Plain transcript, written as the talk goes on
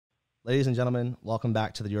Ladies and gentlemen, welcome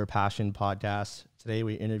back to the Your Passion podcast. Today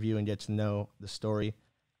we interview and get to know the story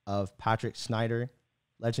of Patrick Schneider,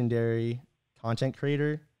 legendary content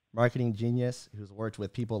creator, marketing genius who's worked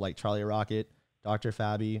with people like Charlie Rocket,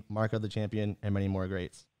 Dr.Fabi, Marco the Champion, and many more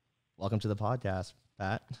greats. Welcome to the podcast,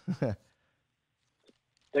 Pat.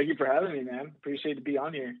 Thank you for having me, man. Appreciate to be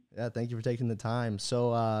on here. Yeah, thank you for taking the time.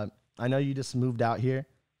 So I know you just moved out here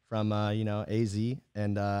from AZ,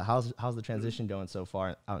 and how's the transition going so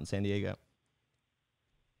far out in San Diego?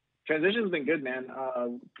 Transition's been good, man.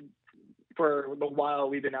 For a while,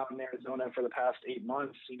 we've been out in Arizona for the past 8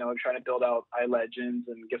 months, trying to build out iLegends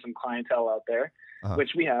and get some clientele out there, which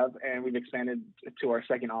we have, and we've expanded to our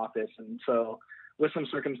second office. And so with some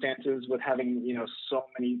circumstances with having, so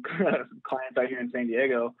many clients out here in San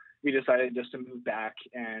Diego, we decided just to move back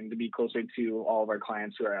and to be closer to all of our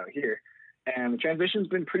clients who are out here. And the transition's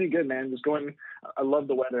been pretty good, man. I love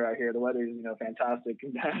the weather out here. The weather is, fantastic.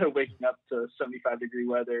 Waking up to 75-degree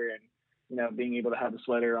weather and, being able to have a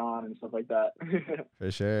sweater on and stuff like that. For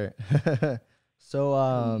sure.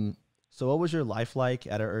 So what was your life like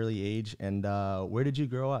at an early age, and where did you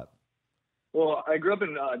grow up? Well, I grew up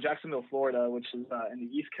in Jacksonville, Florida, which is in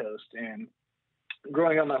the East Coast. And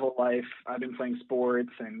growing up my whole life, I've been playing sports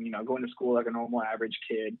and, going to school like a normal average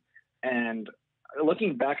kid. And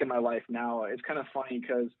looking back at my life now, it's kind of funny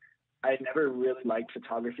because I never really liked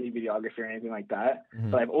photography, videography, or anything like that.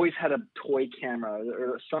 But I've always had a toy camera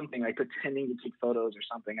or something, like pretending to take photos or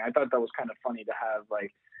something. I thought that was kind of funny to have,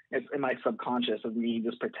 like, it's in my subconscious of me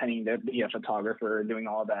just pretending to be a photographer, doing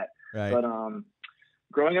all that. Right. But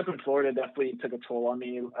growing up in Florida definitely took a toll on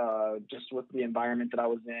me, just with the environment that I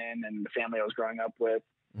was in and the family I was growing up with.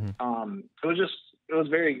 It was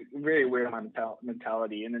very, very weird on my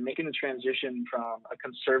mentality. And then making the transition from a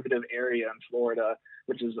conservative area in Florida,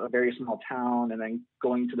 which is a very small town, and then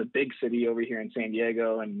going to the big city over here in San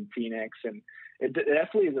Diego and Phoenix. And it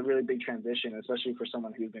definitely is a really big transition, especially for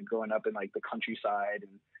someone who's been growing up in like the countryside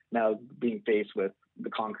and now being faced with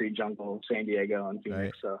the concrete jungle of San Diego and Phoenix.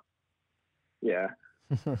 Right. So, yeah.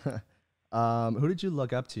 Who did you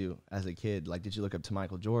look up to as a kid? Like, did you look up to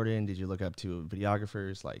Michael Jordan? Did you look up to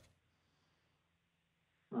videographers? Like,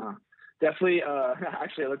 definitely.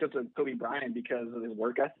 Actually, I looked up to Kobe Bryant because of his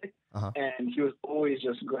work ethic, and he was always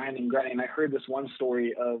just grinding. And I heard this one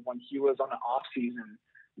story of when he was on the off season,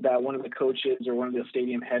 that one of the coaches or one of the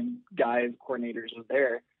stadium head guys, coordinators was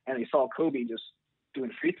there, and they saw Kobe just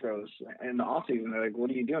doing free throws in the off season. They're like, "What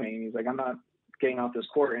are you doing?" And he's like, "I'm not getting off this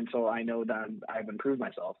court until I know that I've improved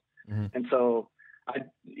myself." And so I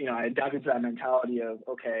adapted to that mentality of,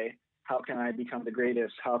 okay, how can I become the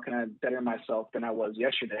greatest? How can I better myself than I was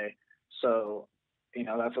yesterday? So,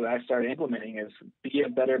 that's what I started implementing, is be a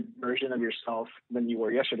better version of yourself than you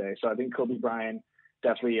were yesterday. So I think Kobe Bryant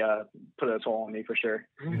definitely put a toll on me for sure.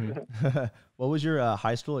 What was your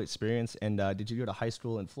high school experience? And did you go to high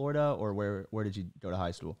school in Florida, or where did you go to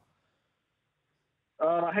high school?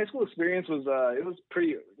 High school experience was, it was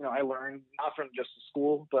pretty, I learned not from just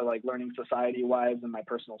school, but like learning society-wise and my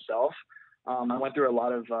personal self. I went through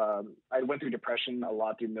I went through depression a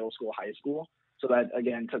lot through middle school, high school. So that,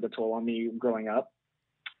 again, took a toll on me growing up.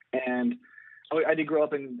 And I did grow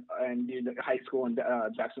up in high school in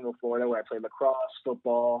Jacksonville, Florida, where I played lacrosse,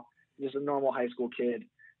 football, just a normal high school kid.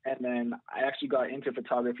 And then I actually got into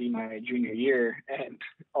photography my junior year, and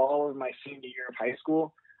all of my senior year of high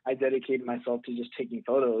school, I dedicated myself to just taking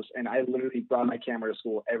photos. And I literally brought my camera to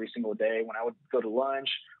school every single day. When I would go to lunch,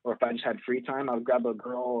 or if I just had free time, I would grab a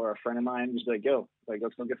girl or a friend of mine and just be like, "Yo, like,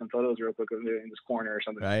 let's go get some photos real quick in this corner or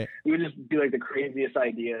something." Right. We would just do like the craziest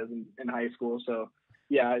ideas in high school. So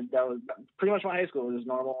yeah, that was pretty much my high school. It was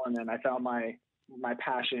normal. And then I found my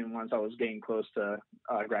passion once I was getting close to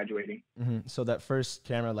graduating. So that first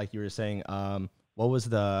camera, like you were saying, what was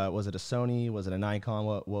it a Sony? Was it a Nikon?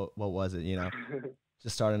 What was it,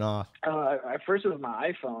 just starting off? At first it was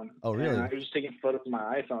my iPhone. Oh, really? I was just taking photos with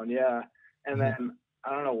my iPhone, yeah. And then I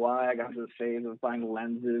don't know why I got into this phase of buying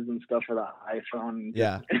lenses and stuff for the iPhone.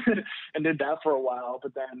 Yeah. And did that for a while.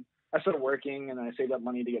 But then I started working and I saved up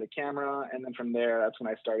money to get a camera. And then from there, that's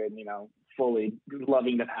when I started, fully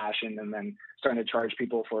loving the passion, and then starting to charge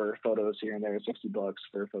people for photos here and there, $60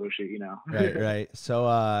 for a photo shoot, Right.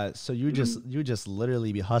 So you just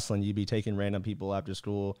literally be hustling. You'd be taking random people after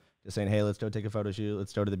school, just saying, "Hey, let's go take a photo shoot.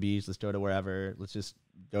 Let's go to the beach. Let's go to wherever. Let's just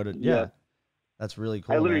go to." Yeah. That's really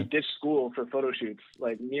cool. I literally ditched school for photo shoots.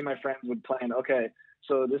 Like, me and my friends would plan, okay,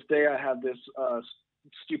 so this day I have this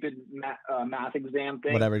stupid math exam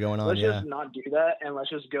thing. Whatever going on, let's just not do that, and let's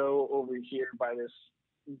just go over here by this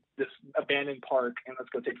this abandoned park and let's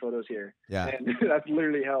go take photos here. Yeah. And that's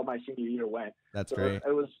literally how my senior year went. That's so great.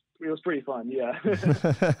 It was pretty fun. Yeah.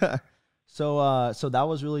 So that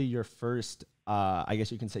was really your first, I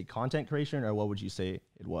guess you can say content creation, or what would you say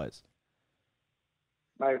it was?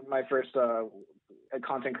 My first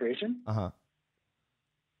content creation. I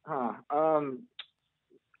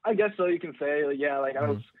guess so. You can say, yeah. Like I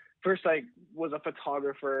was first, I was a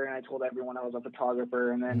photographer, and I told everyone I was a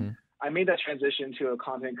photographer, and then I made that transition to a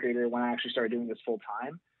content creator when I actually started doing this full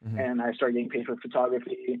time, and I started getting paid for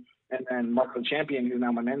photography. And then Marco Champion, who's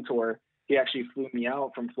now my mentor, he actually flew me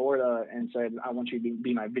out from Florida and said, "I want you to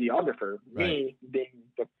be my videographer." Right. Me being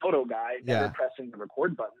the photo guy, never pressing the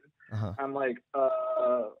record button. I'm like,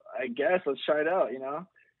 I guess let's try it out, you know.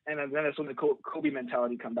 And then that's when the Kobe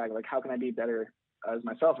mentality come back. Like, how can I be better as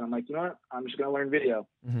myself? And I'm like, you know what? I'm just gonna learn video.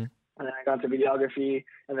 And then I got into videography,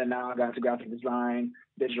 and then now I got into graphic design,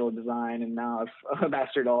 digital design, and now I've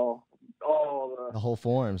mastered all the whole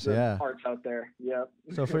forms, arts out there. Yep.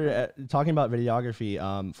 So for your, talking about videography,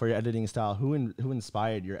 for your editing style, who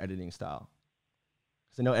inspired your editing style?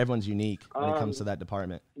 Because I know everyone's unique when it comes to that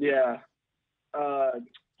department. Yeah,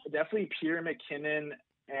 definitely Peter McKinnon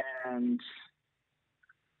and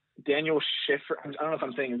Daniel Schiffer. I don't know if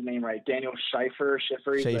I'm saying his name right. Daniel Schiffer.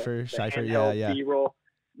 Yeah. B-roll.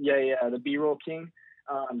 Yeah, the B-roll king.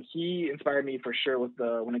 He inspired me for sure with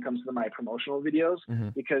when it comes to my promotional videos,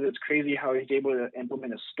 because it's crazy how he's able to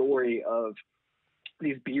implement a story of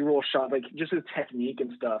these B-roll shots, like just his technique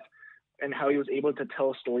and stuff, and how he was able to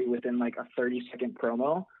tell a story within like a 30-second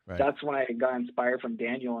promo. Right. That's when I got inspired from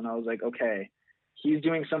Daniel, and I was like, okay, he's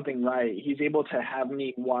doing something right. He's able to have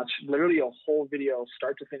me watch literally a whole video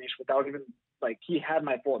start to finish without even, like, he had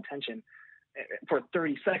my full attention for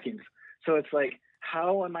 30 seconds. So it's like,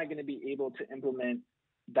 how am I going to be able to implement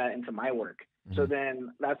that into my work? So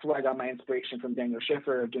then that's where I got my inspiration from Daniel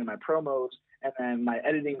Schiffer of doing my promos, and then my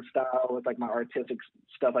editing style with like my artistic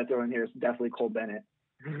stuff I throw in here is definitely Cole Bennett.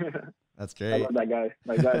 That's great. I love that guy.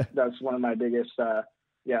 Like that's one of my biggest,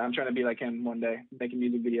 I'm trying to be like him one day, making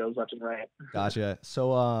music videos left and right. Gotcha.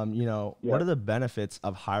 So, you know, what are the benefits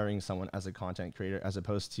of hiring someone as a content creator as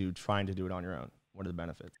opposed to trying to do it on your own? What are the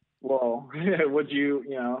benefits? Well, would you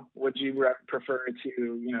prefer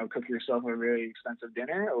to, cook yourself a really expensive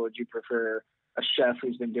dinner, or would you prefer a chef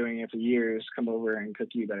who's been doing it for years come over and cook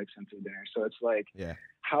you that expensive dinner? So it's like,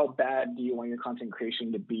 how bad do you want your content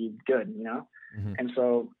creation to be good, you know? And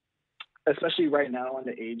so, especially right now in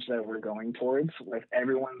the age that we're going towards, like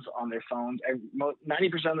everyone's on their phones. 90%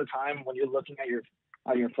 of the time when you're looking at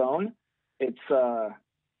your phone, it's,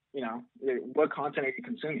 what content are you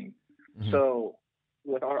consuming? So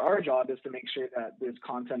with our job is to make sure that this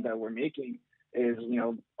content that we're making is,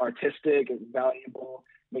 artistic, is valuable,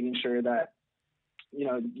 making sure that,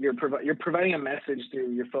 you're providing a message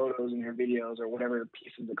through your photos and your videos or whatever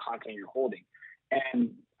pieces of content you're holding.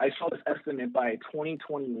 And I saw this estimate by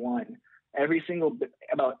 2021,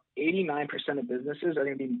 about 89% of businesses are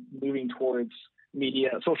going to be moving towards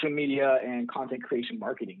social media and content creation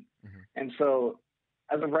marketing. And so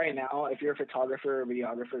as of right now, if you're a photographer,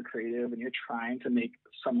 videographer, creative, and you're trying to make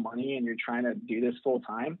some money and you're trying to do this full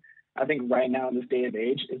time, I think right now in this day of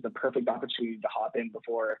age is the perfect opportunity to hop in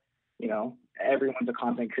before, everyone's a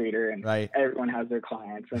content creator and everyone has their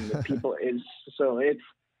clients and the people so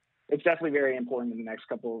it's definitely very important in the next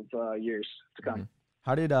couple of years to come.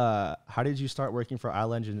 How did you start working for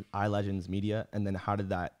iLegends Media, and then how did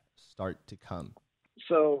that start to come?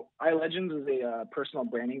 So iLegends is a personal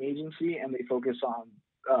branding agency, and they focus on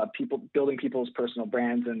building people's personal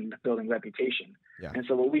brands and building reputation. And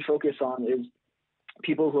so what we focus on is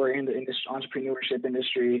people who are in the entrepreneurship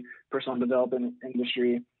industry, personal development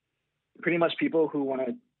industry, pretty much people who want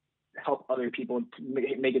to help other people to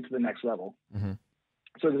make it to the next level. So,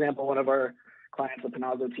 for example, one of our clients, the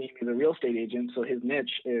Panazzo team, is a real estate agent. So his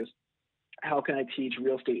niche is, how can I teach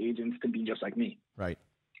real estate agents to be just like me? Right.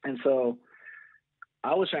 And so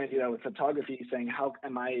I was trying to do that with photography, saying, how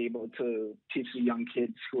am I able to teach the young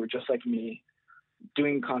kids who are just like me,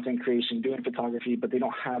 doing content creation, doing photography, but they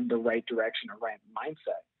don't have the right direction or right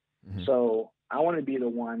mindset. So I want to be the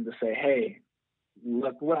one to say, hey,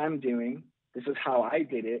 look what I'm doing. This is how I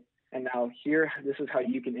did it. And now this is how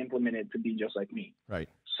you can implement it to be just like me. Right.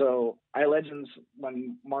 So iLegends,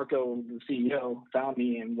 when Marco, the CEO, found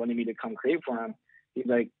me and wanted me to come create for him, he's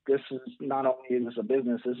like, this is not only is this a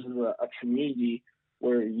business, this is a community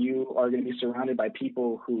where you are going to be surrounded by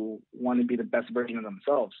people who want to be the best version of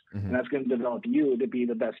themselves. And that's going to develop you to be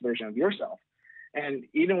the best version of yourself. And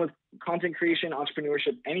even with content creation,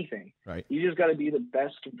 entrepreneurship, anything, you just got to be the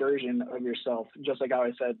best version of yourself, just like how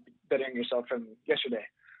I said, bettering yourself from yesterday.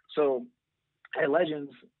 So at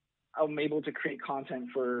Legends, I'm able to create content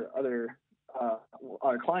for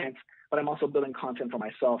our clients, but I'm also building content for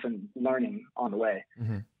myself and learning on the way.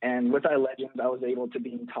 Mm-hmm. And with iLegends, I was able to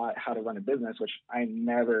be taught how to run a business, which I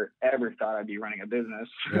never, ever thought I'd be running a business.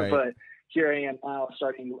 Right. But here I am now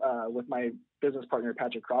starting with my business partner,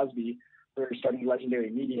 Patrick Crosby. We're starting Legendary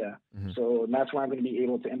Media. Mm-hmm. So that's where I'm going to be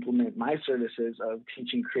able to implement my services of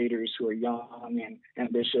teaching creators who are young and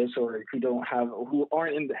ambitious, or who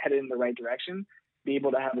aren't headed in the right direction, be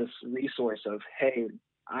able to have this resource of, hey,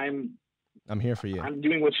 I'm here for you. I'm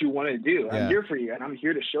doing what you want to do. Yeah. I'm here for you, and I'm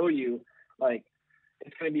here to show you. Like,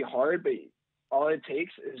 it's going to be hard, but all it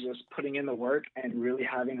takes is just putting in the work and really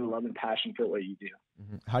having the love and passion for what you do.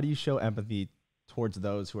 Mm-hmm. How do you show empathy towards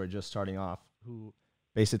those who are just starting off, who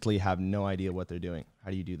basically have no idea what they're doing?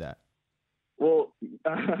 How do you do that? Well,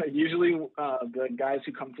 usually the guys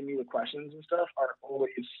who come to me with questions and stuff are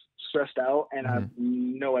always stressed out and have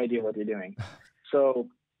no idea what they're doing. So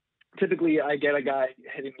typically I get a guy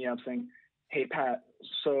hitting me up saying, hey, Pat,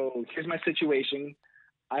 so here's my situation.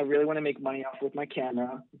 I really want to make money off with my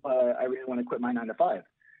camera, but I really want to quit my 9-to-5.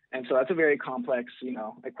 And so that's a very complex,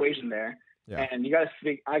 equation there. Yeah. And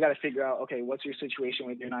I got to figure out, okay, what's your situation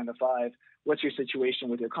with your 9-to-5? What's your situation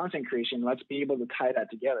with your content creation? Let's be able to tie that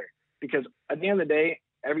together. Because at the end of the day,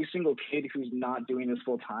 every single kid who's not doing this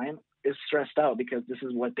full time is stressed out because this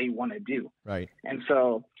is what they want to do. Right. And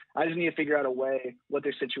so I just need to figure out a way what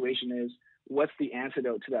their situation is, what's the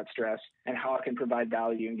antidote to that stress, and how I can provide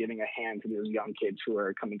value in giving a hand to those young kids who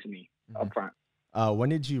are coming to me up front. When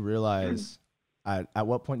did you realize, at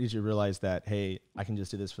what point did you realize that, hey, I can just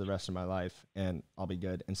do this for the rest of my life and I'll be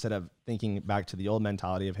good, instead of thinking back to the old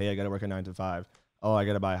mentality of, hey, I got to work a 9-to-5. Oh, I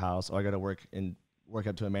got to buy a house. Oh, I got to work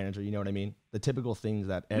up to a manager. You know what I mean? The typical things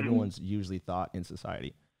that everyone's usually thought in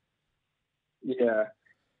society. Yeah.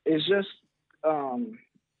 It's just,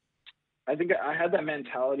 I think I had that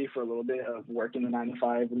mentality for a little bit of working the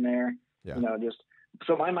 9-to-5 in there. Yeah.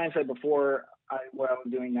 So my mindset before what I was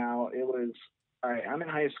doing now, it was, all right, I'm in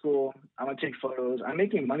high school. I'm going to take photos. I'm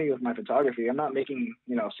making money with my photography. I'm not making,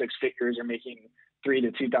 6 figures or making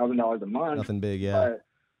 $3,000 to $2,000 a month. Nothing big. Yeah. But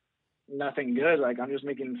nothing good. Like, I'm just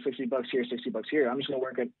making $60 here, $60 here. I'm just going to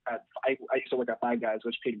work I used to work at Five Guys,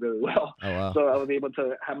 which paid really well. Oh, wow. So I was able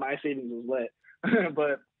to have my savings was lit.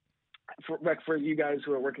 But for you guys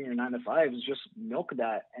who are working your 9-to-5s, just milk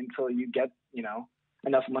that until you get,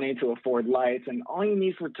 enough money to afford lights. And all you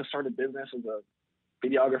need to start a business as a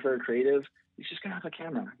videographer or creative, you just gotta have a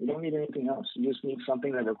camera. You don't need anything else. You just need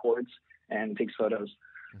something that records and takes photos.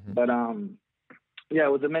 Mm-hmm. But yeah,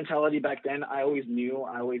 with the mentality back then, I always knew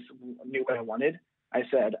what I wanted. I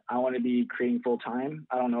said, I want to be creating full time.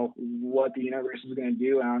 I don't know what the universe is going to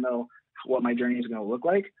do. I don't know what my journey is going to look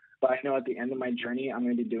like, but I know at the end of my journey, I'm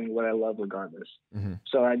going to be doing what I love regardless. Mm-hmm.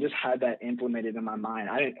 So I just had that implemented in my mind.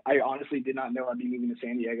 I honestly did not know I'd be moving to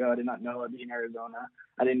San Diego. I did not know I'd be in Arizona.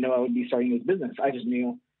 I didn't know I would be starting this business. I just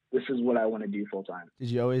knew this is what I want to do full time. Did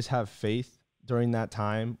you always have faith during that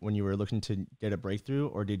time when you were looking to get a breakthrough,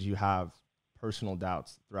 or did you have personal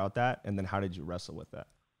doubts throughout that? And then how did you wrestle with that?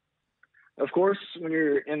 Of course, when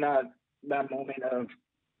you're in that moment of,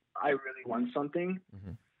 I really want something,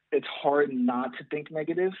 mm-hmm. It's hard not to think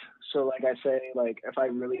negative. So like I say, like, if I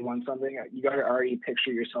really want something, you got to already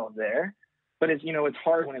picture yourself there. But it's, it's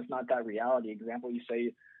hard when it's not that reality. Example, you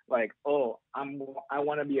say like, oh, I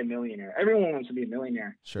want to be a millionaire. Everyone wants to be a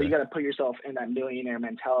millionaire. Sure. But you got to put yourself in that millionaire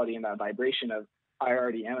mentality and that vibration of, I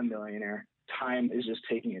already am a millionaire. Time is just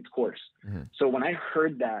taking its course. Mm-hmm. So when I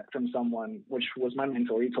heard that from someone, which was my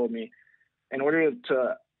mentor, he told me, in order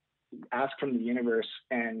to ask from the universe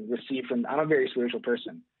and receive from, I'm a very spiritual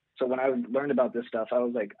person. So when I learned about this stuff, I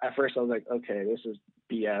was like, at first I was like, okay, this is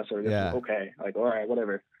BS, or this is okay. Like, all right,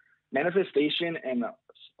 whatever. Manifestation and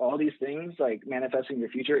all these things, like manifesting your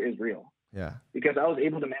future, is real. Yeah. Because I was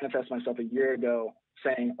able to manifest myself a year ago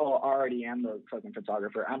saying, oh, I already am the fucking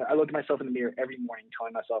photographer. I look at myself in the mirror every morning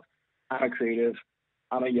telling myself, I'm a creative.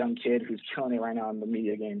 I'm a young kid who's killing it right now in the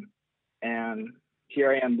media game. And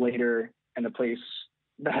here I am later in a place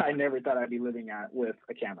that I never thought I'd be living at with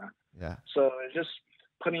a camera. Yeah. So it's just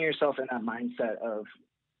putting yourself in that mindset of,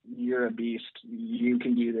 you're a beast, you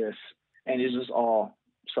can do this. And it's just all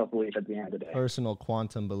self-belief at the end of the day. Personal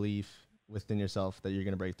quantum belief within yourself that you're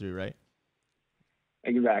going to break through, right?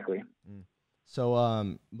 Exactly.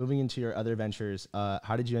 So moving into your other ventures,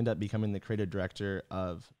 how did you end up becoming the creative director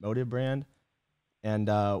of Motive Brand? And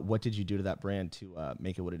what did you do to that brand to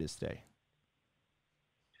make it what it is today?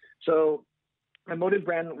 So my Motive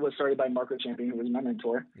Brand was started by Marco Champion, who was my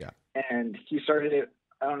mentor. Yeah. And he started it.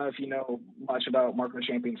 I don't know if you know much about Marco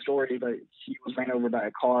Champion's story, but he was ran over by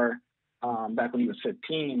a car back when he was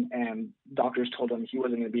 15, and doctors told him he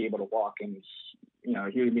wasn't going to be able to walk, and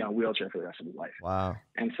he would be on a wheelchair for the rest of his life. Wow.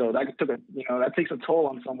 And so that that takes a toll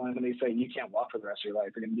on someone when they say you can't walk for the rest of your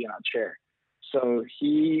life. You're going to be in a chair. So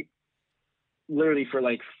he literally for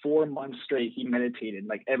like 4 months straight, he meditated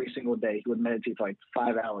like every single day. He would meditate for like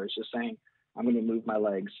 5 hours, just saying, I'm going to move my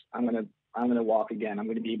legs. I'm going to walk again. I'm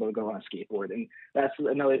going to be able to go on a skateboard. And that's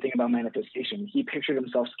another thing about manifestation. He pictured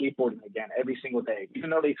himself skateboarding again every single day.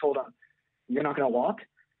 Even though they told him, you're not going to walk,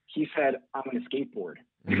 he said, I'm going to skateboard.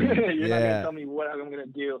 You're not going to tell me what I'm going to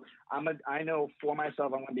do. I know for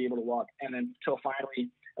myself I'm going to be able to walk. And then until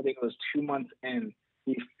finally, I think it was 2 months in,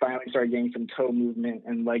 he finally started getting some toe movement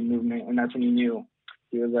and leg movement. And that's when he knew.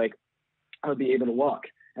 He was like, I'll be able to walk.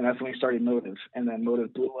 And that's when he started Motive. And then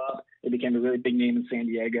Motive blew up. It became a really big name in San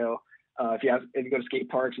Diego. If you go to skate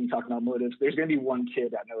parks and talk about Motives, there's going to be one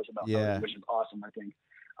kid that knows about Motive, which is awesome, I think.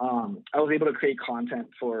 I was able to create content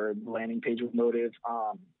for the landing page with Motive.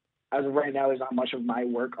 As of right now, there's not much of my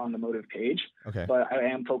work on the Motive page, but I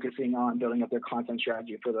am focusing on building up their content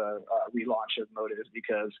strategy for the relaunch of Motives,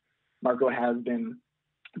 because Marco has been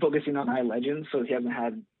focusing on High Legends, so he hasn't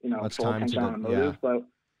had full attention on Motive. But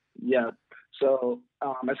yeah, so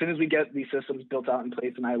as soon as we get these systems built out in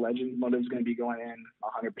place in High Legends, Motive is going to be going in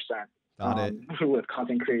 100%. With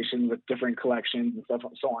content creation, with different collections and stuff,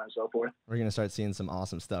 so on and so forth. We're going to start seeing some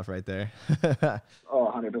awesome stuff right there.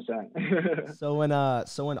 100%. So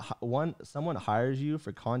when someone hires you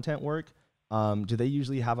for content work, do they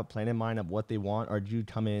usually have a plan in mind of what they want, or do you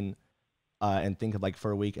come in and think of like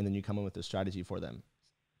for a week and then you come in with a strategy for them?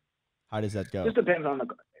 How does that go?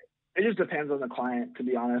 It just depends on the client, to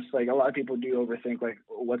be honest. Like, a lot of people do overthink, like,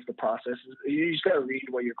 what's the process? You just got to read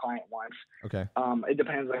what your client wants. Okay. It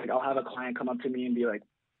depends. Like, I'll have a client come up to me and be like,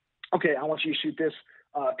 okay, I want you to shoot this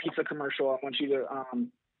pizza commercial. I want you to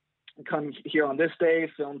come here on this day,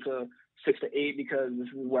 film to 6 to 8, because this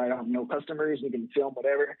is where I don't have no customers. We can film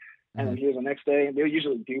whatever. And then here's the next day. They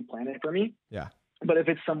usually do plan it for me. Yeah. But if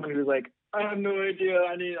it's someone who's like, I have no idea.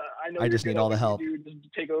 I just need all the help.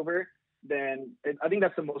 Just take over. Then I think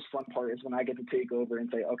that's the most fun part, is when I get to take over and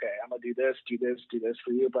say, okay, I'm going to do this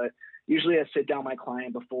for you. But usually I sit down my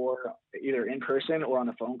client before, either in person or on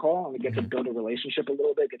a phone call, and we get to build a relationship a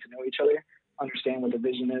little bit, get to know each other, understand what the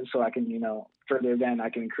vision is, so I can, further then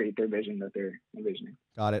I can create their vision that they're envisioning.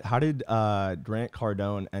 Got it. How did Grant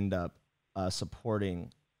Cardone end up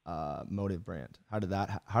supporting Motive brand? How did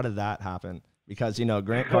that happen? Because,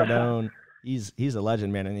 Grant Cardone, he's a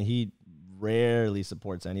legend, man, and he rarely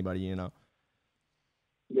supports anybody,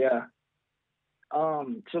 Yeah.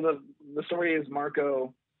 So the story is,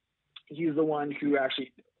 Marco, he's the one who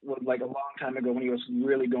actually, like, a long time ago when he was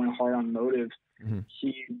really going hard on Motive,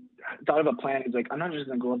 he thought of a plan. He's like, I'm not just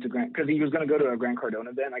going to go up to Grant, because he was going to go to a Grant Cardone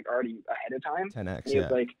event, like, already ahead of time. 10X, he was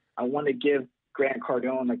like, I want to give Grant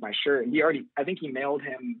Cardone, like, my shirt. And I think he mailed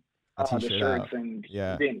him the shirts, and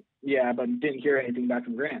didn't hear anything back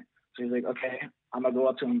from Grant. So he's like, okay, I'm going to go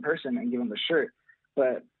up to him in person and give him the shirt.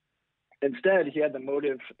 But instead, he had the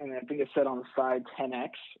Motive, and I think it said on the side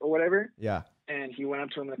 10X or whatever. Yeah. And he went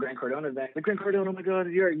up to him in the Grant Cardone event. The Grant Cardone, oh my God,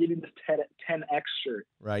 you're getting this 10X shirt.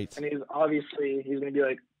 Right. And he's going to be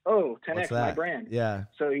like, oh, 10X, my brand. Yeah.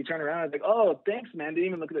 So he turned around and was like, oh, thanks, man. Didn't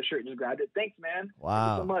even look at the shirt, just grabbed it. Thanks, man. Wow.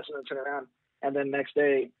 Thank you so much. And then turned around. And then next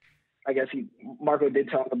day, I guess Marco did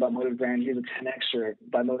tell him about Motive brand. He has a 10X shirt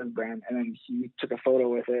by Motive brand, and then he took a photo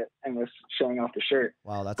with it and was showing off the shirt.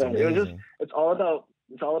 Wow, that's amazing. It's all about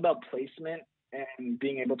placement and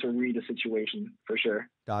being able to read a situation, for sure.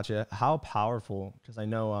 Gotcha. How powerful? Because I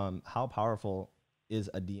know how powerful is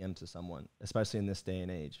a DM to someone, especially in this day and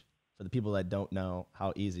age. For the people that don't know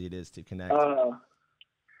how easy it is to connect.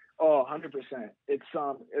 100%. It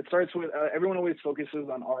starts with everyone always focuses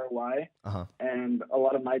on ROI, and a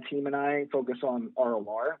lot of my team and I focus on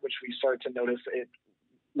ROR, which we start to notice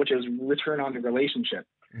which is return on the relationship.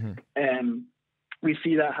 And we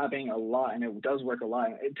see that happening a lot, and it does work a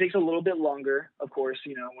lot. It takes a little bit longer, of course,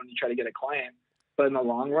 when you try to get a client, but in the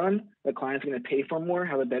long run, the client's going to pay for more,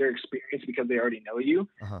 have a better experience because they already know you,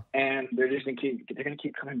 and they're going to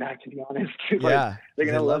keep coming back, to be honest. They're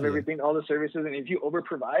going to love everything, all the services, and if you over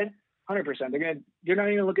provide, 100%, they're not even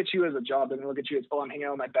going to look at you as a job. They're going to look at you as, oh, I'm hanging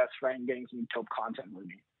out with my best friend, getting some dope content with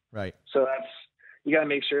me. Right. So you got to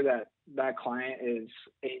make sure that client is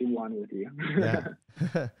A1 with you. Yeah.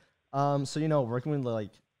 So, working with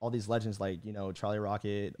like all these legends, like, Charlie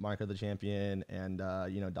Rocket, Marco the Champion, and,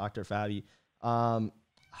 Dr.Fabi,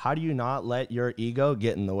 how do you not let your ego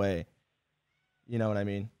get in the way? You know what I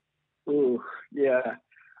mean? Ooh, yeah.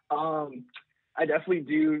 I definitely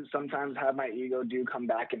do sometimes have my ego come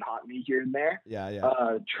back and haunt me here and there.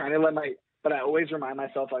 Yeah. Trying to let but I always remind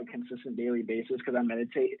myself on a consistent daily basis, because I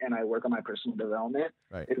meditate and I work on my personal development,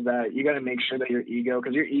 Right. is that you got to make sure that your ego,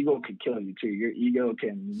 because your ego could kill you too. Your ego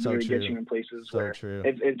can really get you in places where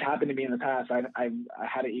it's happened to me in the past. I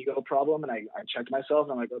had an ego problem, and I checked myself,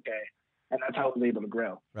 and I'm like, okay. And that's how I was able to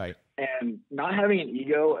grow. Right. And not having an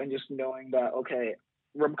ego and just knowing that, okay,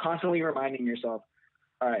 we're constantly reminding yourself,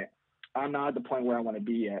 all right, I'm not at the point where I want to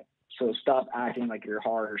be yet. So stop acting like you're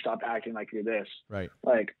hard, or stop acting like you're this. Right.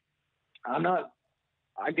 Like, I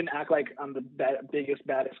can act like I'm the biggest,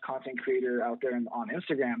 baddest content creator out there on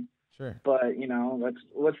Instagram. Sure. But, you know,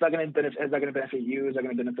 what's that going to benefit? Is that going to benefit you? Is that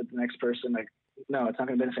going to benefit the next person? Like, no, it's not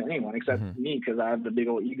going to benefit anyone except me, because I have the big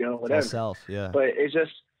old ego, whatever. It's all self, yeah. But it's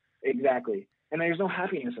just, exactly. And there's no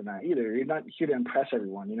happiness in that either. You're not here to impress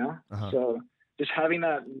everyone, you know? So just having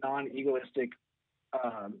that non-egoistic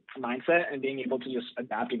mindset and being able to just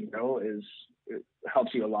adapt and grow it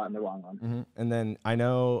helps you a lot in the long run. And then I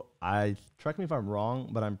know, correct me if I'm wrong,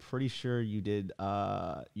 but I'm pretty sure you did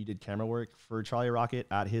camera work for Charlie Rocket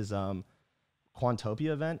at his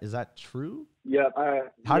Quantopia event. Is that true? Yeah,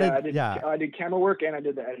 I did camera work and I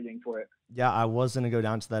did the editing for it. Yeah, I was gonna go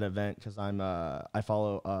down to that event because I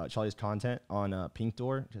follow Charlie's content on Pink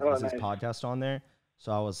Door, because his podcast on there.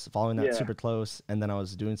 So I was following that super close, and then I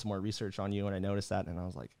was doing some more research on you, and I noticed that, and I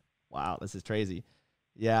was like, wow, this is crazy.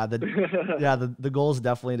 Yeah, the goal is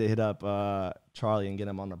definitely to hit up Charlie and get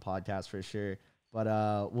him on the podcast for sure.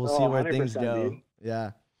 But we'll see where things go. Dude.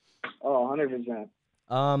 Yeah. Oh,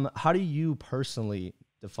 100%. How do you personally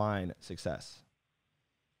define success?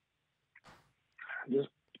 Just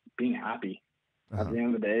being happy at the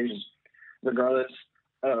end of the day, just regardless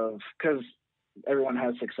of, because everyone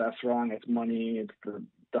has success wrong. It's money, it's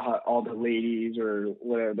all the ladies or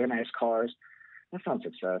whatever, their nice cars. That's not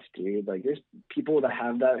success, dude. Like, there's people that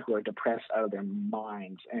have that who are depressed out of their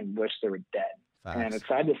minds and wish they were dead. Facts. And it's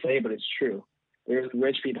sad to say, but it's true. There's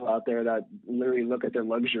rich people out there that literally look at their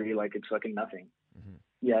luxury like it's fucking nothing.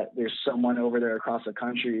 Yet there's someone over there across the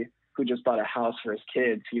country who just bought a house for his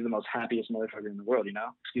kids. He's the most happiest motherfucker in the world, you know?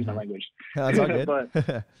 Excuse my language. That's all good. But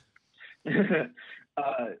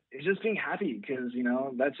it's just being happy, because, you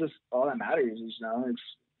know, that's just all that matters. Is, you know, it's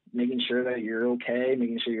making sure that you're okay,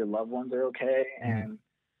 making sure your loved ones are okay. And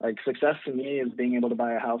like, success to me is being able to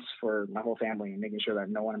buy a house for my whole family and making sure that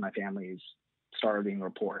no one in my family is starving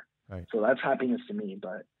or poor. Right. So that's happiness to me.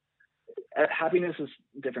 But happiness is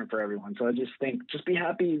different for everyone. So I just think, just be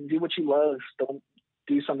happy, do what you love. Don't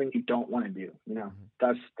do something you don't want to do. You know,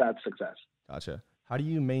 that's success. Gotcha. How do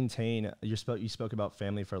you maintain, you spoke about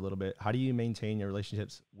family for a little bit. How do you maintain your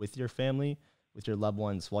relationships with your family, with your loved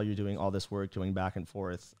ones, while you're doing all this work, going back and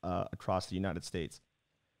forth across the United States?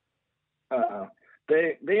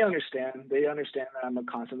 They understand. They understand that I'm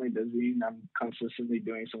constantly busy and I'm consistently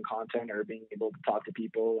doing some content or being able to talk to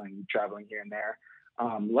people and traveling here and there.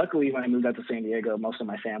 Luckily, when I moved out to San Diego, most of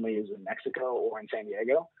my family is in Mexico or in San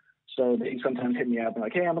Diego. So they sometimes hit me up and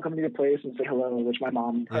like, hey, I'm gonna come to your place and say hello, which my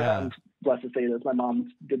mom, I'm blessed to say this, my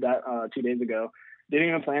mom did that 2 days ago. Didn't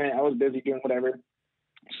even plan it. I was busy doing whatever.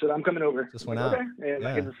 So I'm coming over. Just went out. Okay. And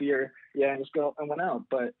I get to see her. Yeah, and just go and went out.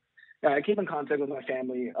 But I keep in contact with my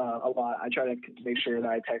family a lot. I try to make sure that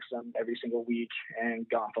I text them every single week and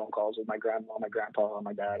go on phone calls with my grandma, my grandpa,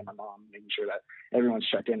 my dad, and my mom, making sure that everyone's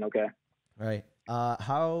checked in okay. Right.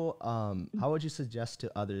 How would you suggest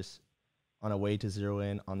to others on a way to zero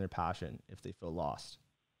in on their passion if they feel lost?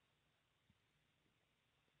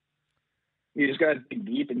 You just got to dig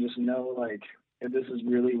deep and just know, like, if this is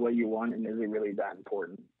really what you want and is it really that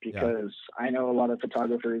important? Because I know a lot of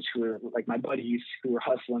photographers who are like my buddies who are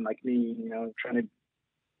hustling like me, you know, trying to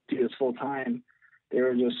do this full time. They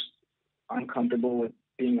were just uncomfortable with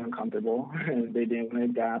being uncomfortable and they didn't want to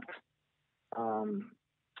adapt.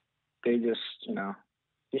 They just, you know,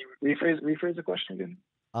 rephrase the question again.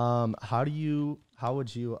 How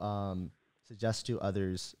would you suggest to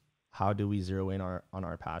others, how do we zero in on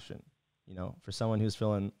our passion? You know, for someone who's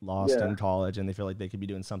feeling lost in college and they feel like they could be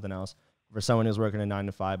doing something else, for someone who's working a 9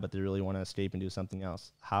 to 5, but they really want to escape and do something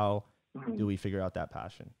else. How do we figure out that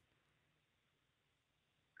passion?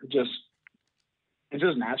 It's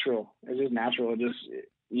just natural. It's just natural.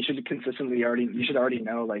 You should already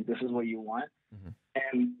know, like, this is what you want.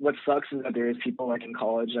 And what sucks is that there is people like in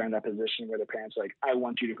college that are in that position where their parents are like, I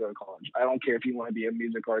want you to go to college. I don't care if you want to be a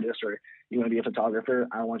music artist or you want to be a photographer.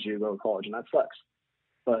 I want you to go to college. And that sucks.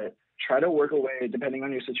 But try to work away, depending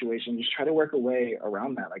on your situation, just try to work a way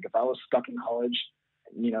around that. Like, if I was stuck in college,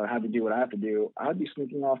 you know, had to do what I have to do, I'd be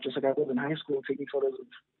sneaking off just like I was in high school, taking photos of,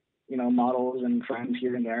 you know, models and friends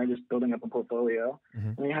here and there, just building up a portfolio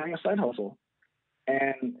and having a side hustle.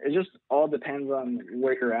 And it just all depends on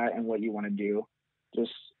where you're at and what you want to do.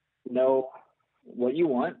 Just know what you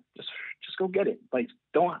want, just go get it. Like,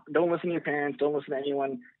 don't listen to your parents. Don't listen to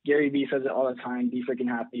anyone. Gary Vee says it all the time. Be freaking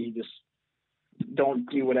happy. Just don't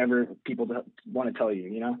do whatever people want to tell you,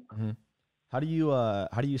 you know? Mm-hmm. How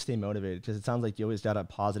do you stay motivated? Because it sounds like you always got a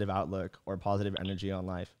positive outlook or positive energy on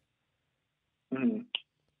life. Mm-hmm.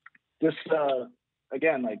 Just,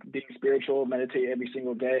 again, like being spiritual, meditate every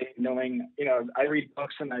single day, knowing, you know, I read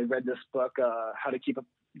books, and I read this book, How to Keep a,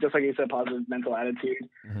 just like you said, positive mental attitude.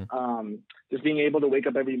 Mm-hmm. Just being able to wake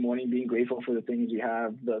up every morning, being grateful for the things you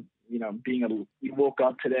have, you woke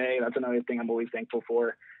up today. That's another thing I'm always thankful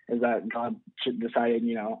for, is that God decided,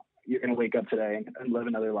 you know, you're going to wake up today and live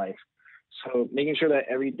another life. So making sure that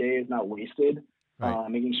every day is not wasted. Right.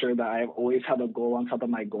 Making sure that I always have a goal on top of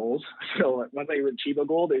my goals. So once I achieve a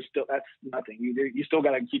goal, that's nothing. You still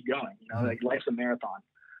got to keep going. You know, mm-hmm. Like life's a marathon.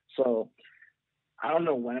 So I don't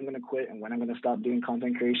know when I'm going to quit and when I'm going to stop doing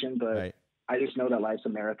content creation, but right. I just know that life's a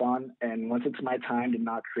marathon. And once it's my time to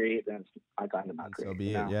not create, then it's my time to not create. So be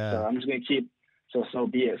it. Yeah. So I'm just going to keep. So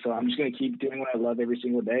be it. So I'm just going to keep doing what I love every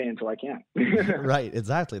single day until I can. Right.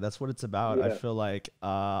 Exactly. That's what it's about. Yeah. I feel like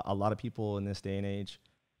a lot of people in this day and age,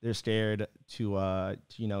 they're scared to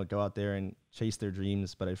you know, go out there and chase their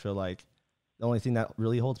dreams. But I feel like the only thing that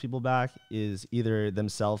really holds people back is either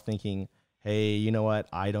themselves thinking, hey, you know what,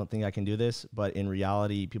 I don't think I can do this. But in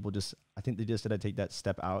reality, I think they just got to take that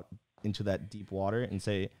step out into that deep water and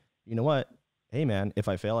say, you know what, hey man, if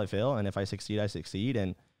I fail, I fail. And if I succeed, I succeed.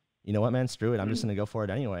 And you know what, man, screw it. I'm just going to go for it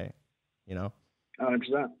anyway, you know?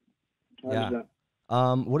 100%. Yeah.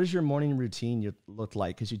 What does your morning routine look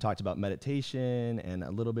like? Because you talked about meditation and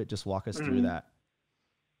a little bit. Just walk us through that.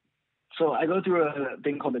 So I go through a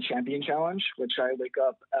thing called the Champion Challenge, which I wake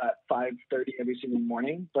up at 5:30 every single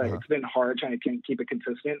morning. But it's been hard trying to keep it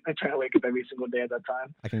consistent. I try to wake up every single day at that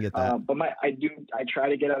time. I can get that. But I try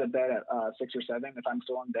to get out of bed at 6 or 7. If I'm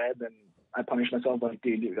still in bed, then I punish myself like,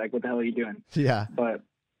 dude, like, what the hell are you doing? Yeah. But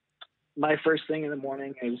my first thing in the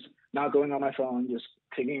morning is not going on my phone, just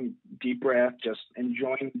taking deep breath, just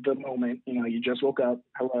enjoying the moment. You know, you just woke up.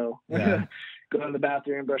 Hello. Yeah. Go in the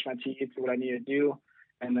bathroom, brush my teeth, do what I need to do.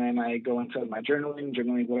 And then I go into my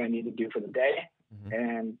journaling what I need to do for the day. Mm-hmm.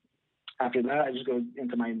 And after that, I just go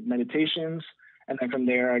into my meditations. And then from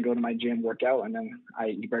there, I go to my gym, work out, and then I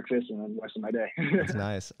eat breakfast and then the rest of my day. That's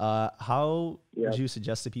nice. How would you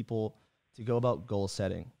suggest to people to go about goal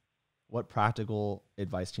setting? What practical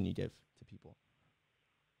advice can you give to people?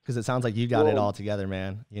 Because it sounds like you got it all together,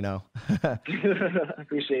 man, you know?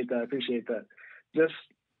 Appreciate that. Just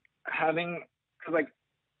having, cause like,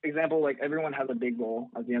 example, like everyone has a big goal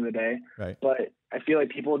at the end of the day, right? But I feel like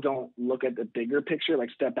people don't look at the bigger picture, like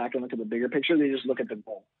step back and look at the bigger picture. They just look at the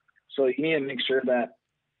goal. So you need to make sure that,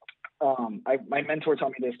 my mentor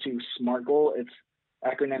taught me this too, SMART goal. It's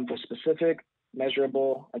acronym for specific,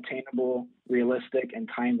 measurable, attainable, realistic, and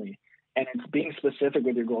timely. And it's being specific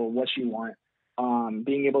with your goal, what you want,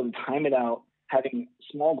 being able to time it out, having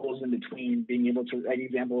small goals in between, being able to, like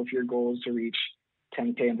example, if your goal is to reach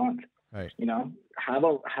 10K a month, right? You know,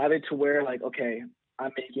 have it to where like, okay,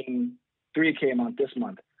 I'm making 3K a month this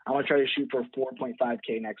month. I want to try to shoot for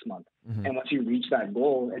 4.5K next month. Mm-hmm. And once you reach that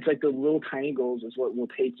goal, it's like the little tiny goals is what will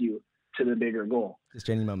take you to the bigger goal. Just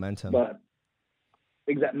gaining momentum. But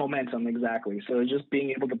exactly. So just being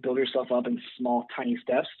able to build yourself up in small, tiny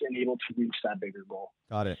steps and able to reach that bigger goal.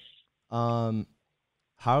 Got it.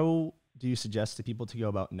 How do you suggest to people to go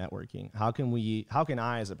about networking? How can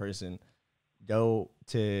I as a person go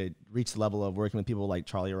to reach the level of working with people like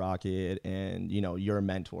Charlie Rocket and, you know, your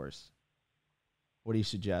mentors? What do you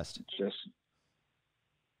suggest? Just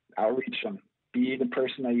outreach them. Be the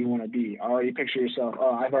person that you want to be. Already picture yourself.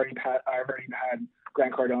 Oh, I've already had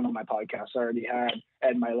Grant Cardone on my podcast. I already had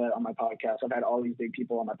Ed Milet on my podcast. I've had all these big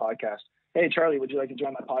people on my podcast. Hey, Charlie, would you like to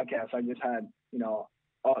join my podcast? I just had,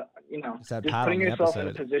 just putting yourself in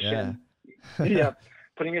a position. Yeah.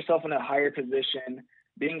 Putting yourself in a higher position,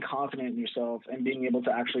 being confident in yourself, and being able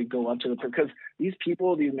to actually go up to because these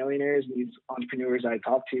people, these millionaires, these entrepreneurs I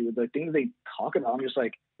talk to, the things they talk about, I'm just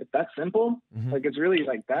like, it's that simple? Mm-hmm. Like, it's really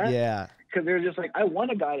like that? Yeah. Because they're just like, I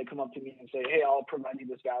want a guy to come up to me and say, hey, I'll provide you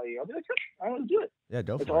this value. I'll be like, I want to do it. Yeah,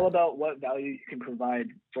 go for it. It's all about what value you can provide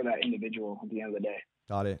for that individual at the end of the day.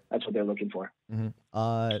 Got it. That's what they're looking for.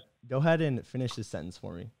 Mm-hmm. Go ahead and finish this sentence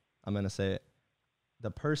for me. I'm going to say it.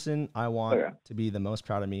 The person I want to be the most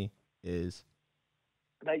proud of me is...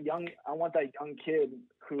 I want that young kid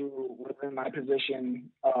who was in my position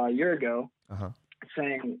a year ago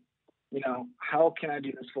saying, you know, how can I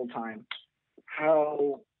do this full time?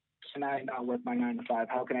 How can I not work my 9 to 5?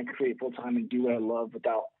 How can I create full time and do what I love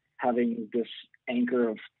without having this anchor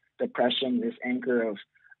of depression, this anchor of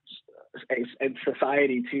and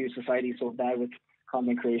society too. Society's so bad with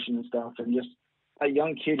content creation and stuff, and just a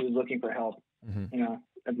young kid who's looking for help. You know,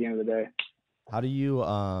 at the end of the day. How do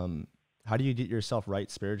you get yourself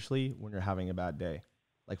right spiritually when you're having a bad day?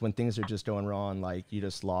 Like when things are just going wrong, like you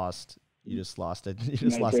just lost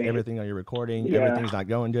everything on your recording. Yeah. Everything's not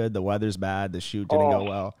going good. The weather's bad. The shoot didn't go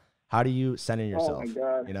well. How do you center yourself? Oh my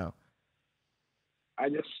God. You know,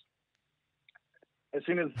 as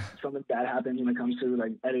soon as something bad happens when it comes to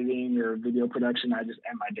like editing or video production, I just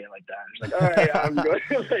end my day like that. It's like, all right, I'm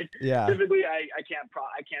good. Like, yeah. Typically, I can't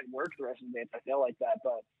work the rest of the day if I feel like that.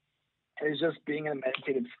 But it's just being in a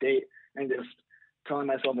meditated state and just telling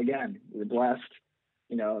myself again, you're blessed.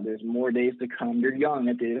 You know, there's more days to come. You're young.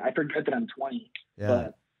 I forget that I'm 20,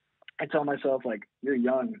 but I tell myself like, you're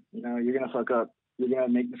young. You know, you're gonna fuck up. You're gonna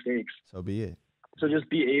make mistakes. So be it. So just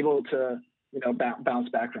be able to, you know, bounce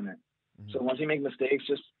back from it. So once you make mistakes,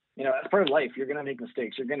 just, you know, that's part of life. You're going to make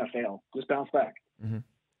mistakes. You're going to fail. Just bounce back.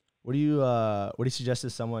 What do you suggest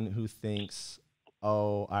to someone who thinks,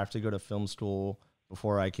 oh, I have to go to film school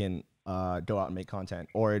before I can go out and make content?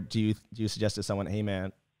 Or do you suggest to someone, hey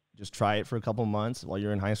man, just try it for a couple months while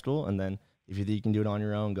you're in high school, and then if you think you can do it on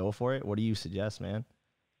your own, go for it? What do you suggest, man?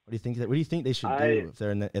 What do you think they should do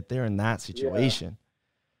if they're in that situation?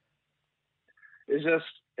 It's just,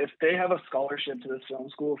 if they have a scholarship to this film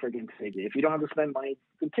school, freaking take it. If you don't have to spend money,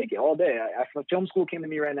 then take it all day. If film school came to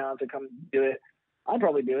me right now to come do it, I'd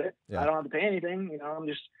probably do it. I don't have to pay anything. You know,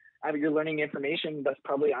 you're learning information that's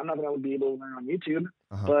probably I'm not going to be able to learn on YouTube.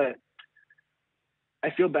 But I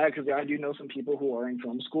feel bad because I do know some people who are in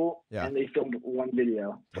film school and they filmed one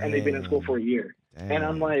video and they've been in school for a year. And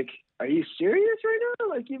I'm like, are you serious right now?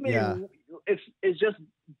 Like it's just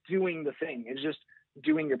doing the thing. It's just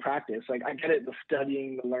doing your practice. Like I get it, the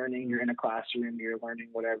studying, the learning, you're in a classroom, you're learning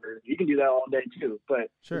whatever. You can do that all day too, but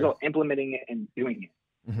it's about implementing it and doing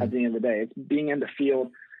it at the end of the day. It's being in the field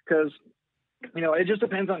because, you know, it just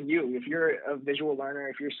depends on you. If you're a visual learner,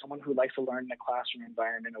 if you're someone who likes to learn in a classroom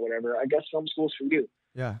environment or whatever, I guess film school's for you.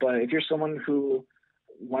 Yeah. But if you're someone who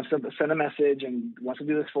wants to send a message and wants to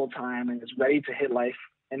do this full time and is ready to hit life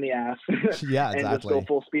in the ass and just go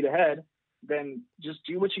full speed ahead, then just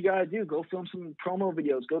do what you gotta do. Go film some promo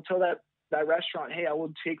videos. Go tell that restaurant, hey, I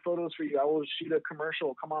will take photos for you. I will shoot a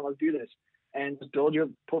commercial. Come on, let's do this. And just build your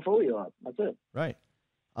portfolio up. That's it. Right.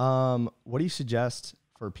 What do you suggest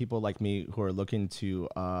for people like me who are looking to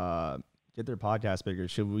get their podcast bigger?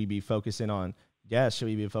 Should we be focusing on guests? Should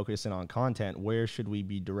we be focusing on content? Where should we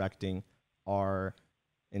be directing our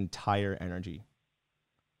entire energy?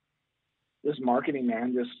 Just marketing,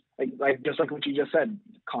 man. Just like what you just said,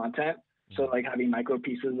 content. So like having micro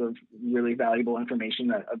pieces of really valuable information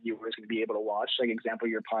that a viewer is going to be able to watch. Like example,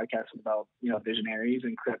 your podcast is about, you know, visionaries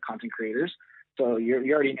and content creators. So you're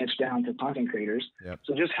already niched down to content creators.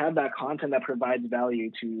 So just have that content that provides value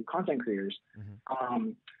to content creators.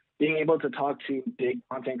 Being able to talk to big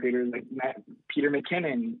content creators like Peter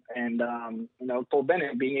McKinnon and, you know, Cole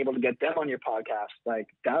Bennett, being able to get them on your podcast, like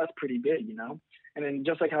that's pretty big, you know? And then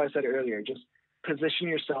just like how I said earlier, just position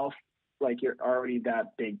yourself like you're already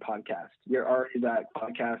that big podcast. You're already that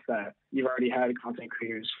podcast that you've already had content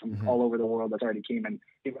creators from all over the world that's already came and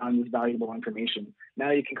given on this valuable information.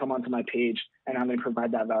 Now you can come onto my page and I'm going to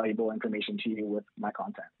provide that valuable information to you with my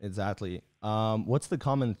content. Exactly. What's the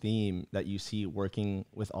common theme that you see working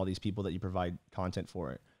with all these people that you provide content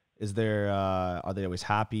for? Is there, are they always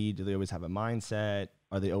happy? Do they always have a mindset?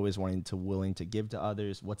 Are they always willing to give to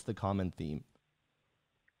others? What's the common theme?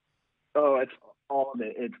 Oh, it's all of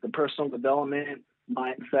it. It's the personal development,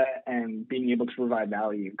 mindset, and being able to provide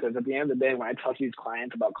value. Because at the end of the day, when I talk to these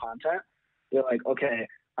clients about content, they're like, okay,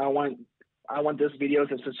 I want this video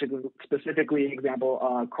to specifically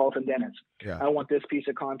example, Karlton Dennis. I want this piece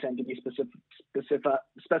of content to be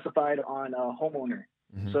specified on a homeowner.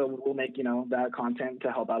 So we'll make, you know, that content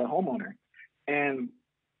to help out a homeowner. And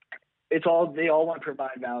they all want to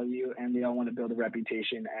provide value and they all want to build a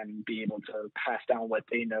reputation and be able to pass down what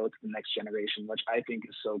they know to the next generation, which I think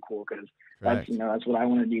is so cool because that's, you know, that's what I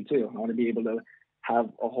want to do too. I want to be able to have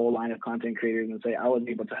a whole line of content creators and say, I was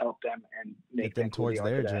able to help them and make them towards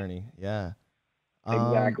their journey. Yeah.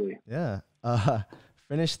 Exactly.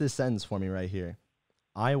 Finish this sentence for me right here.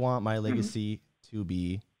 I want my legacy to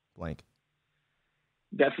be blank.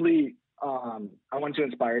 Definitely. I want to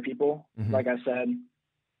inspire people. Like I said,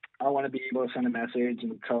 I want to be able to send a message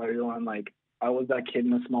and tell everyone, like, I was that kid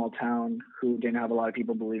in a small town who didn't have a lot of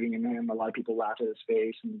people believing in him. A lot of people laughed at his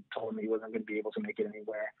face and told him he wasn't going to be able to make it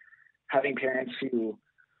anywhere. Having parents who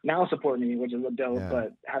now support me, which is a dope,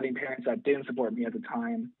 but having parents that didn't support me at the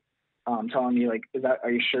time, telling me, like,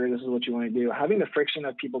 are you sure this is what you want to do? Having the friction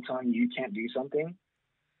of people telling you can't do something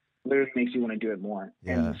literally makes you want to do it more.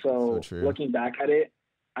 Yeah, And so true. looking back at it,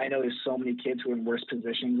 I know there's so many kids who are in worse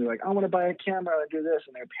positions. They're like, I want to buy a camera and do this.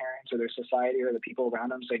 And their parents or their society or the people around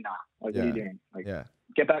them say, nah, like, what are you doing? Like,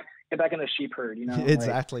 get back in the sheep herd, you know?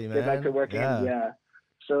 Exactly, like, man. Get back to working. Yeah.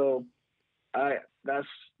 So that's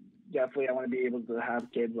definitely, I want to be able to have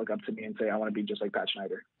kids look up to me and say, I want to be just like Pat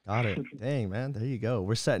Schneider. Got it. Dang, man. There you go.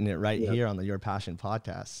 We're setting it right here on the Your Passion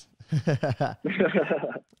podcast.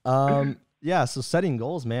 Yeah. So setting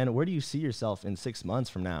goals, man. Where do you see yourself in 6 months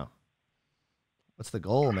from now? What's the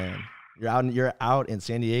goal, man? You're out in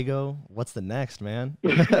San Diego. What's the next, man?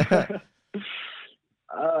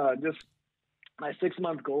 Just my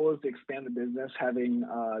 6-month goal is to expand the business, having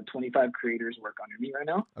 25 creators work under me right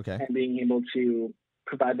now. Okay. And being able to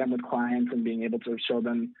provide them with clients and being able to show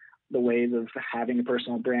them the ways of having a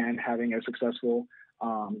personal brand, having a successful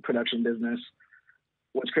production business.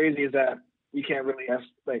 What's crazy is that you can't really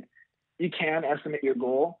you can estimate your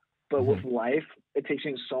goal, but with life, it takes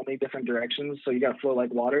you in so many different directions. So you got to flow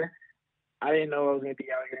like water. I didn't know I was going to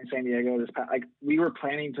be out here in San Diego we were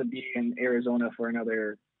planning to be in Arizona for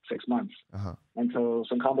another 6 months. And so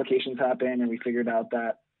some complications happened, and we figured out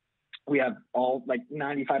that we have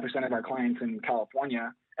 95% of our clients in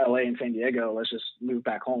California, LA, and San Diego. Let's just move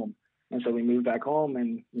back home. And so we moved back home,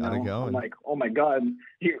 and I'm like, oh my God,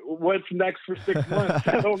 what's next for 6 months?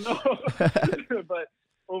 I don't know. But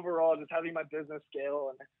overall, just having my business scale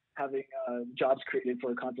and having jobs created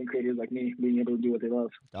for content creators like me, being able to do what they love.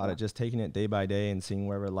 Got it. Just taking it day by day and seeing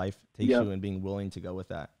wherever life takes you and being willing to go with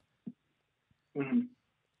that.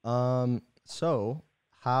 So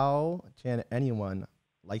how can anyone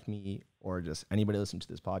like me or just anybody listening to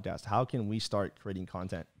this podcast, how can we start creating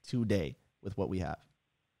content today with what we have?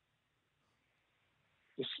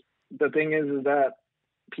 The thing is that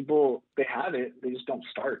people, they have it, they just don't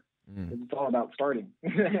start. It's all about starting.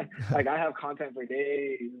 Like, I have content for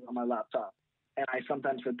days on my laptop, and I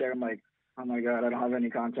sometimes sit there, I'm like, oh my God, I don't have any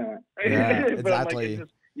content. Yeah, but exactly. I'm like,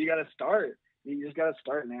 you got to start. You just got to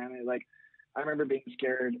start, man. I remember being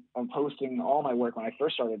scared of posting all my work when I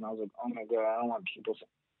first started, and I was like, oh my God, I don't want people to.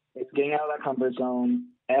 It's getting out of that comfort zone.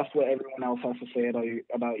 F what everyone else has to say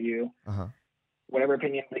about you. Whatever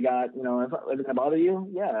opinion they got, is it going to bother you?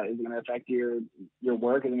 Yeah. Is it going to affect your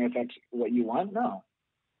work? Is it going to affect what you want? No.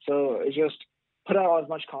 So it's just put out as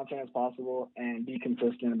much content as possible and be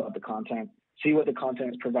consistent about the content. See what the content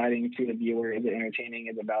is providing to the viewer. Is it entertaining?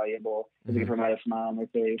 Is it valuable? Is it going to provide a smile on their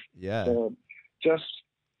face? Yeah. So just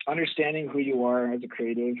understanding who you are as a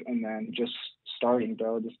creative, and then just starting,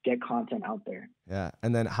 bro. Just get content out there. Yeah.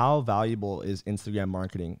 And then how valuable is Instagram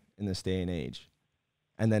marketing in this day and age?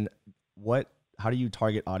 And then how do you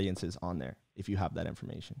target audiences on there if you have that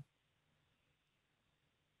information?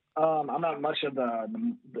 I'm not much of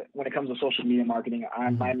when it comes to social media marketing.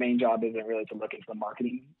 My main job isn't really to look into the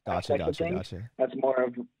marketing aspect of things. Gotcha. That's more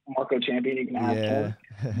of Marco Champion. You can ask him.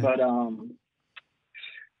 But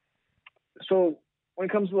so when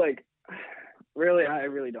it comes to really, I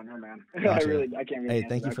really don't know, man. Gotcha. I can't really. Hey,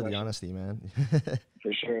 thank you for the honesty, man.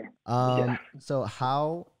 For sure. So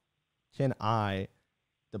how can I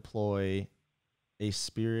deploy a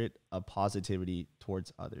spirit of positivity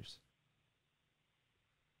towards others?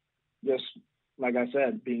 Just like I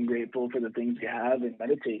said, being grateful for the things you have and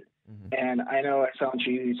meditate. And I know I sound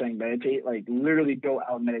cheesy saying meditate, literally go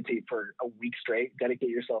out and meditate for a week straight. Dedicate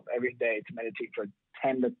yourself every day to meditate for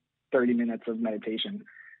 10 to 30 minutes of meditation,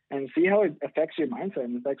 and see how it affects your mindset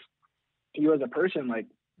and affects you as a person.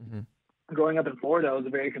 Growing up in Florida, I was a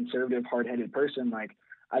very conservative, hard-headed person.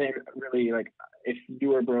 I didn't really if you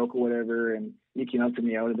were broke or whatever and you came up to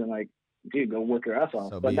me, I would have been like, dude, go work your ass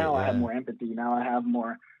off. But now I have more empathy. Now I have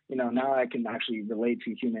more, now I can actually relate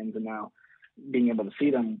to humans, and now being able to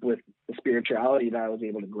see them with the spirituality that I was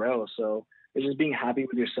able to grow. So it's just being happy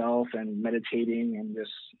with yourself and meditating and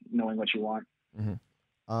just knowing what you want.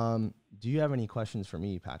 Do you have any questions for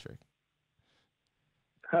me, Patrick?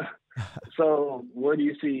 So where do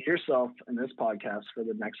you see yourself in this podcast for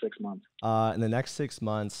the next 6 months? In the next 6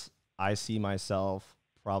 months, I see myself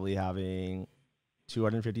probably having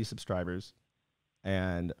 250 subscribers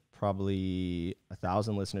and probably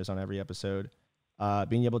 1,000 listeners on every episode.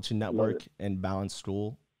 Being able to network and balance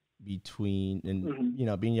school being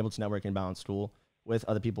able to network and balance school with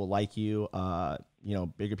other people like you,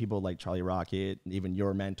 bigger people like Charlie Rocket, even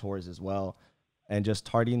your mentors as well. And just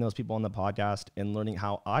targeting those people on the podcast and learning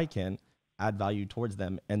how I can add value towards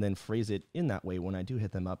them and then phrase it in that way when I do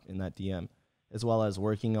hit them up in that DM, as well as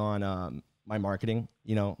working on my marketing,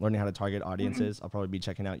 learning how to target audiences. I'll probably be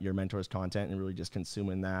checking out your mentor's content and really just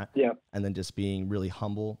consuming that. Yeah. And then just being really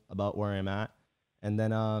humble about where I'm at. And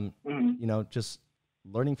then, just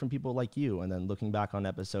learning from people like you, and then looking back on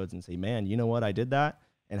episodes and say, man, you know what, I did that,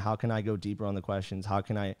 and how can I go deeper on the questions? How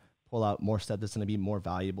can I pull out more stuff that's going to be more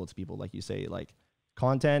valuable to people? Like you say, like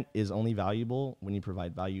content is only valuable when you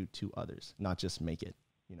provide value to others, not just make it,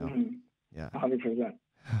 you know? Mm-hmm. Yeah. 100%.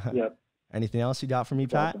 Yep. Anything else you got for me,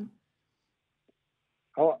 That's Pat?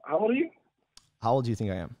 awesome. How old are you? How old do you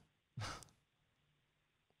think I am?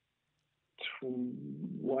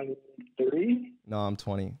 23? No, I'm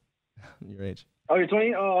 20. Your age. Oh, you're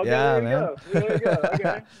 20? Oh, okay. Yeah, there you man. go. There you go.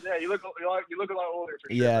 Okay. Yeah, you look a lot older for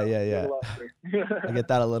sure. Yeah, bro. yeah, yeah. You look a lot older. I get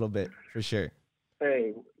that a little bit for sure.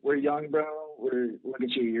 Hey, we're young, bro. Look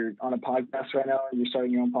at you. You're on a podcast right now. You're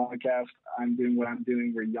starting your own podcast. I'm doing what I'm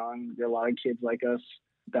doing. We're young. There are a lot of kids like us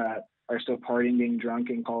that are still partying, being drunk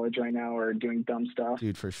in college right now, or doing dumb stuff.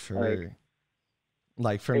 Dude, for sure.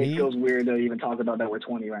 Like for it me, feels weird to even talk about that we're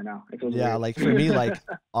 20 right now. It feels weird. like for me, like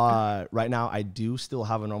right now I do still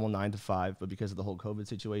have a normal 9 to 5, but because of the whole COVID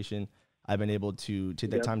situation, I've been able to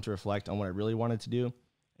take that time to reflect on what I really wanted to do.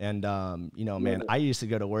 And you know, man, I used to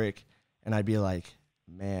go to work and I'd be like,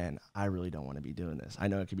 man, I really don't want to be doing this. I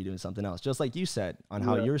know I could be doing something else. Just like you said on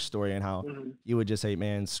how your story and how you would just say,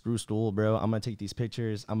 man, screw school, bro. I'm going to take these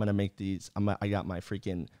pictures. I'm going to make these. I got my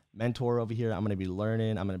freaking mentor over here. I'm going to be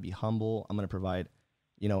learning. I'm going to be humble. I'm going to provide,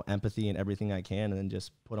 you know, empathy and everything I can, and then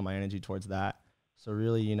just put all my energy towards that. So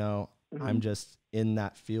really, you know, I'm just in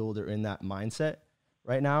that field or in that mindset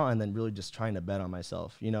right now, and then really just trying to bet on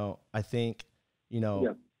myself. You know, I think, you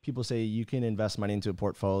know, people say you can invest money into a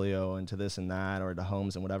portfolio, into this and that, or to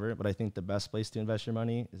homes and whatever. But I think the best place to invest your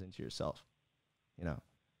money is into yourself, you know?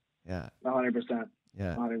 Yeah. 100%.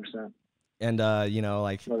 Yeah. 100%. And, you know,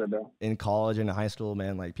 like in college and in high school,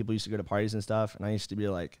 man, like people used to go to parties and stuff. And I used to be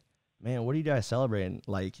like, man, what are you guys celebrating?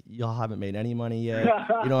 Like, y'all haven't made any money yet.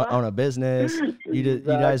 You don't own a business. You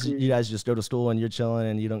guys just go to school and you're chilling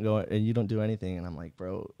and you don't go and you don't do anything. And I'm like,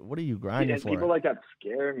 bro, what are you grinding for? People like that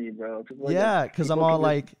scare me, bro. Because I'm all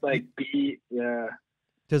like,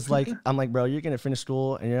 because like I'm like, bro, you're gonna finish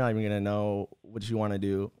school and you're not even gonna know what you want to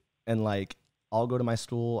do. And like, I'll go to my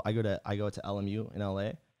school. I go to LMU in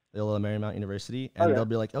LA, the Loyola Marymount University, and they'll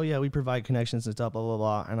be like, oh yeah, we provide connections and stuff, blah blah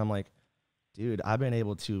blah. And I'm like, dude, I've been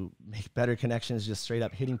able to make better connections just straight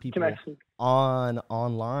up hitting people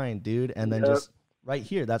online, dude. And then just right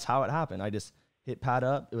here, that's how it happened. I just hit Pat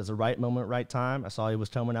up. It was the right moment, right time. I saw he was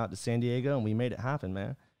coming out to San Diego, and we made it happen,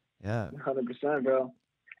 man. Yeah. 100%, bro.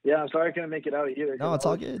 Yeah, I'm sorry I couldn't make it out either. No, it's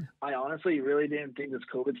all good. I honestly really didn't think this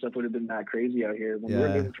COVID stuff would have been that crazy out here. When we were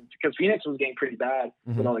moving because Phoenix was getting pretty bad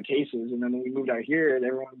with all the cases. And then when we moved out here,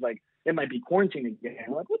 everyone's like, it might be quarantine again.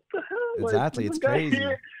 I'm like, what the hell? Exactly. Like, it's crazy.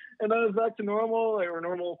 Here? And then it's back to normal, or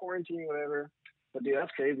normal quarantine, whatever. But dude,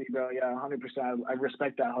 that's crazy, bro. Yeah, 100%. I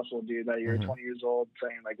respect that hustle, dude. That you're 20 years old,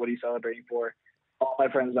 saying like, "What are you celebrating for?" All my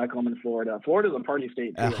friends back home in Florida. Florida's a party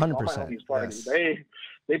state too. 100%. All my homies party. Yes.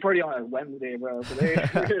 They party on a Wednesday, bro. So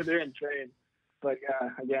they're insane. But yeah,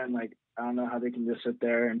 again, like I don't know how they can just sit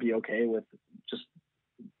there and be okay with just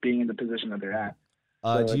being in the position that they're at.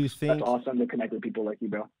 So do you think that's awesome to connect with people like you,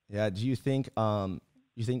 bro? Yeah. Do you think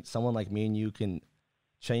someone like me and you can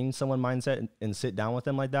change someone's mindset and sit down with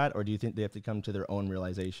them like that? Or do you think they have to come to their own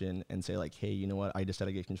realization and say like, hey, you know what? I just got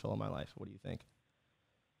to get control of my life. What do you think?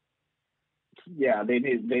 Yeah, they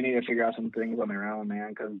need to figure out some things on their own, man.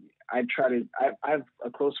 Because I have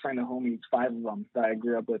a close friend of homies, 5 of them that I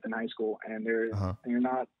grew up with in high school, and they're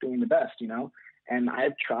not doing the best, you know. And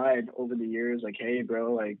I've tried over the years, like, hey,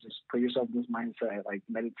 bro, like just put yourself in this mindset, like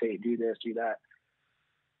meditate, do this, do that.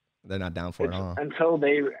 They're not down for it, huh? Until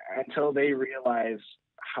they realize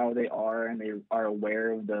how they are and they are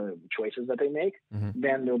aware of the choices that they make,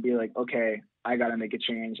 then they'll be like, okay, I got to make a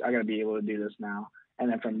change. I got to be able to do this now.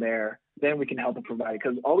 And then from there, then we can help them provide it.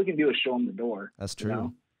 Because all we can do is show them the door. That's true. You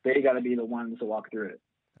know? They got to be the ones to walk through it.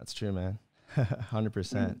 That's true, man.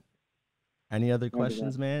 100%. Any other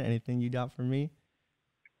questions, man? Anything you got for me?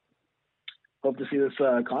 Hope to see this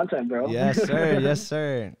content, bro. Yes, sir. Yes,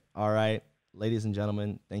 sir. All right. Ladies and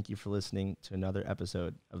gentlemen, thank you for listening to another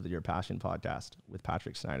episode of the Your Passion podcast with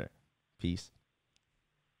Patrick Schneider. Peace.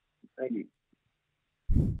 Thank you.